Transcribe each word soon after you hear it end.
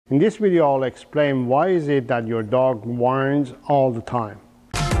In this video, I'll explain why is it that your dog whines all the time.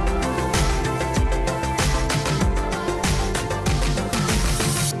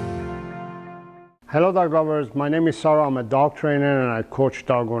 Hello dog lovers, my name is Sarah. I'm a dog trainer and I coach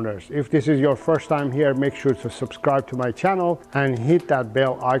dog owners. If this is your first time here, make sure to subscribe to my channel and hit that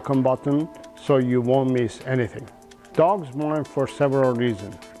bell icon button so you won't miss anything. Dogs whine for several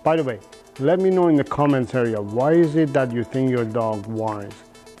reasons. By the way, let me know in the comments area, why is it that you think your dog whines?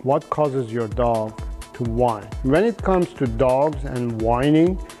 What causes your dog to whine? When it comes to dogs and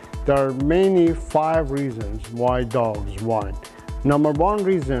whining, there are mainly 5 reasons why dogs whine. Number 1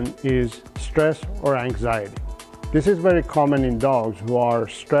 reason is stress or anxiety. This is very common in dogs who are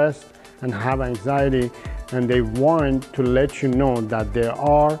stressed and have anxiety, and they whine to let you know that they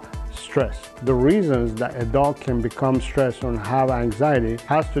are stressed. The reasons that a dog can become stressed or have anxiety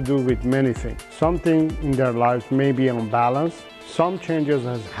has to do with many things. Something in their lives may be unbalanced. Some changes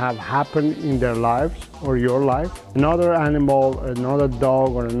have happened in their lives or your life. Another animal, another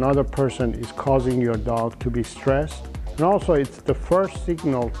dog, or another person is causing your dog to be stressed. And also it's the first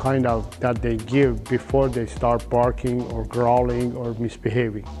signal that they give before they start barking or growling or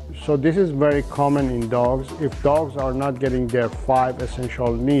misbehaving. So this is very common in dogs. If dogs are not getting their 5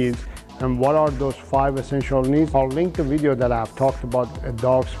 essential needs, and what are those 5 essential needs? I'll link the video that I've talked about a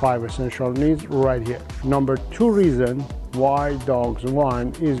dog's 5 essential needs right here. Number 2 reason why dogs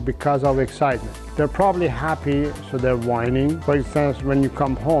whine is because of excitement. They're probably happy, so they're whining. For instance, when you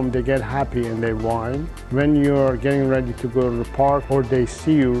come home, they get happy and they whine. When you're getting ready to go to the park or they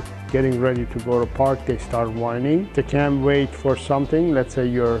see you getting ready to go to the park, they start whining. They can't wait for something. Let's say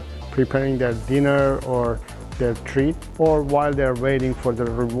you're preparing their dinner or their treat, or while they're waiting for the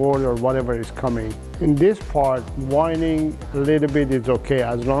reward or whatever is coming. In this part, whining a little bit is okay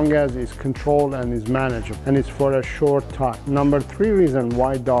as long as it's controlled and is manageable and it's for a short time. Number 3 reason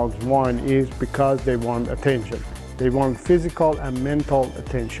why dogs whine is because they want attention. They want physical and mental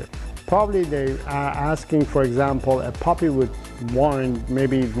attention. Probably they are asking, for example, a puppy would whine,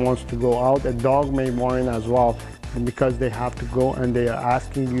 maybe it wants to go out. A dog may whine as well because they have to go and they are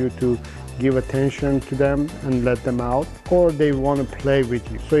asking you to give attention to them and let them out, or they want to play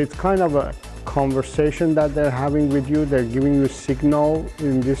with you. So it's kind of a conversation that they're having with you. They're giving you signal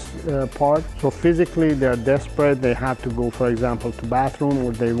in this part. So physically they're desperate, they have to go, for example, to bathroom,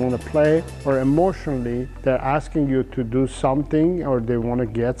 or they want to play, or emotionally they're asking you to do something or they want to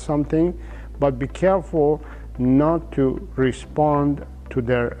get something. But be careful not to respond to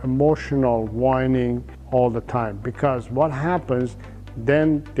their emotional whining all the time, because what happens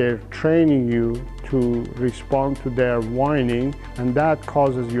then, they're training you to respond to their whining, and that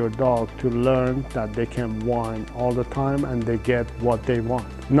causes your dog to learn that they can whine all the time and they get what they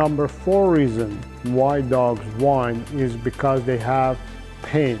want. Number 4 reason why dogs whine is because they have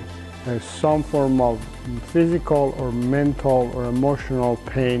pain. There's some form of physical or mental or emotional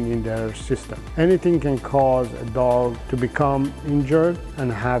pain in their system. Anything can cause a dog to become injured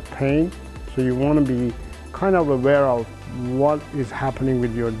and have pain, so you want to be kind of aware of what is happening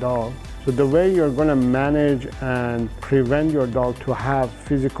with your dog. So the way you're going to manage and prevent your dog to have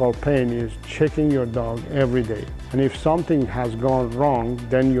physical pain is checking your dog every day. And if something has gone wrong,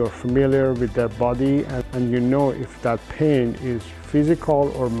 then you're familiar with their body and you know if that pain is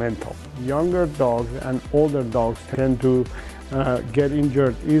physical or mental. Younger dogs and older dogs tend to get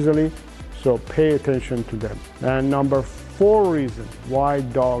injured easily, so pay attention to them. And number 4 reason why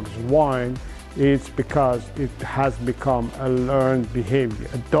dogs whine, it's because it has become a learned behavior.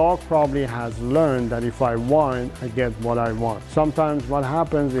 A dog probably has learned that if I whine, I get what I want. Sometimes what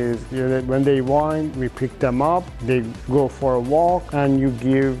happens is when they whine, we pick them up, they go for a walk, and you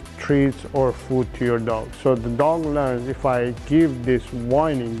give treats or food to your dog. So the dog learns, if I give this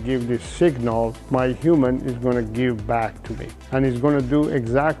whining, give this signal, my human is going to give back to me and is going to do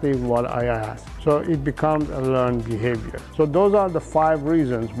exactly what I ask. So it becomes a learned behavior. So those are the 5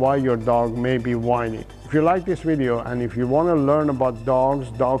 reasons why your dog may be whining. If you like this video and if you want to learn about dogs,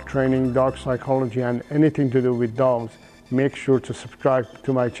 dog training, dog psychology, and anything to do with dogs, make sure to subscribe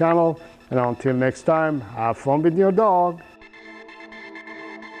to my channel. And until next time, have fun with your dog.